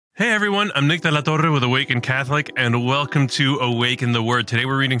Hey everyone, I'm Nick de la Torre with Awaken Catholic, and welcome to Awaken the Word. Today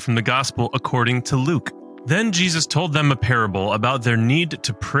we're reading from the Gospel according to Luke. Then Jesus told them a parable about their need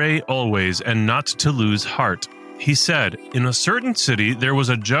to pray always and not to lose heart. He said, "In a certain city there was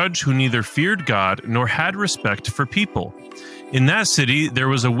a judge who neither feared God nor had respect for people. In that city there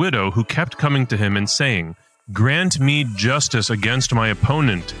was a widow who kept coming to him and saying, 'Grant me justice against my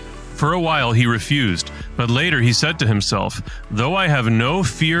opponent.' For a while he refused, but later he said to himself, 'Though I have no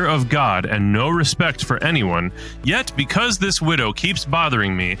fear of God and no respect for anyone, yet because this widow keeps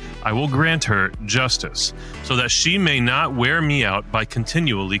bothering me, I will grant her justice, so that she may not wear me out by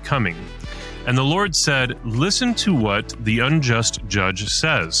continually coming.' And the Lord said, 'Listen to what the unjust judge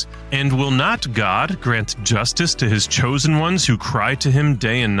says. And will not God grant justice to his chosen ones who cry to him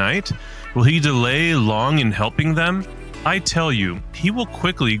day and night? Will he delay long in helping them? I tell you, he will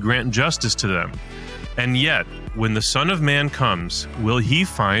quickly grant justice to them. And yet, when the Son of Man comes, will he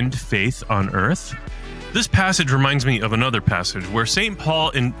find faith on earth?'" This passage reminds me of another passage where St.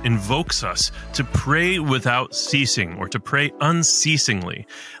 Paul invokes us to pray without ceasing, or to pray unceasingly.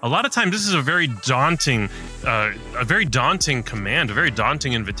 A lot of times this is a very daunting command, a very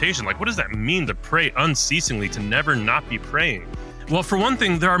daunting invitation. Like, what does that mean to pray unceasingly, to never not be praying? Well, for one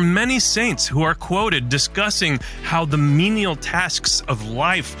thing, there are many saints who are quoted discussing how the menial tasks of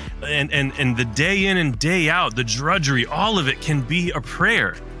life and the day in and day out, the drudgery, all of it can be a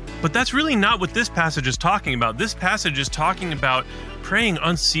prayer. But that's really not what this passage is talking about. This passage is talking about praying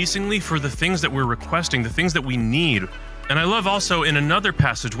unceasingly for the things that we're requesting, the things that we need. And I love also in another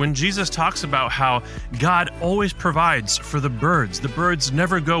passage when Jesus talks about how God always provides for the birds. The birds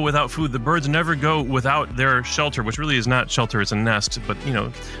never go without food. The birds never go without their shelter, which really is not shelter, it's a nest, but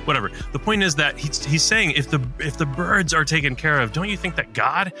whatever. The point is that he's saying if the birds are taken care of, don't you think that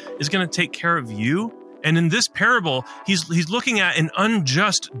God is going to take care of you? And in this parable, he's looking at an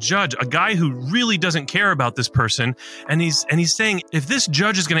unjust judge, a guy who really doesn't care about this person, and he's saying, if this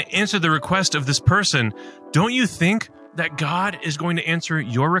judge is going to answer the request of this person, don't you think that God is going to answer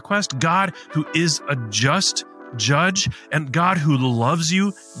your request? God, who is a just judge, and God who loves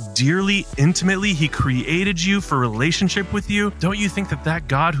you dearly, intimately. He created you for relationship with you. Don't you think that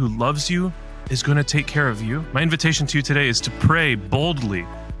God who loves you is going to take care of you? My invitation to you today is to pray boldly,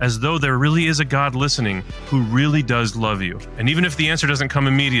 as though there really is a God listening who really does love you. And even if the answer doesn't come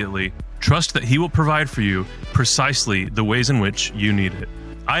immediately, trust that he will provide for you precisely the ways in which you need it.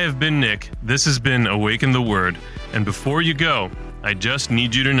 I have been Nick. This has been Awaken the Word. And before you go, I just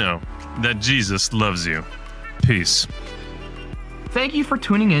need you to know that Jesus loves you. Peace. Thank you for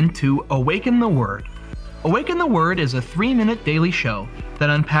tuning in to Awaken the Word. Awaken the Word is a 3-minute daily show that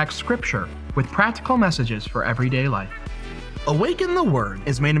unpacks scripture with practical messages for everyday life. Awaken the Word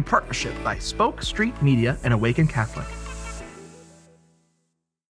is made in partnership by Spoke Street Media and Awaken Catholic.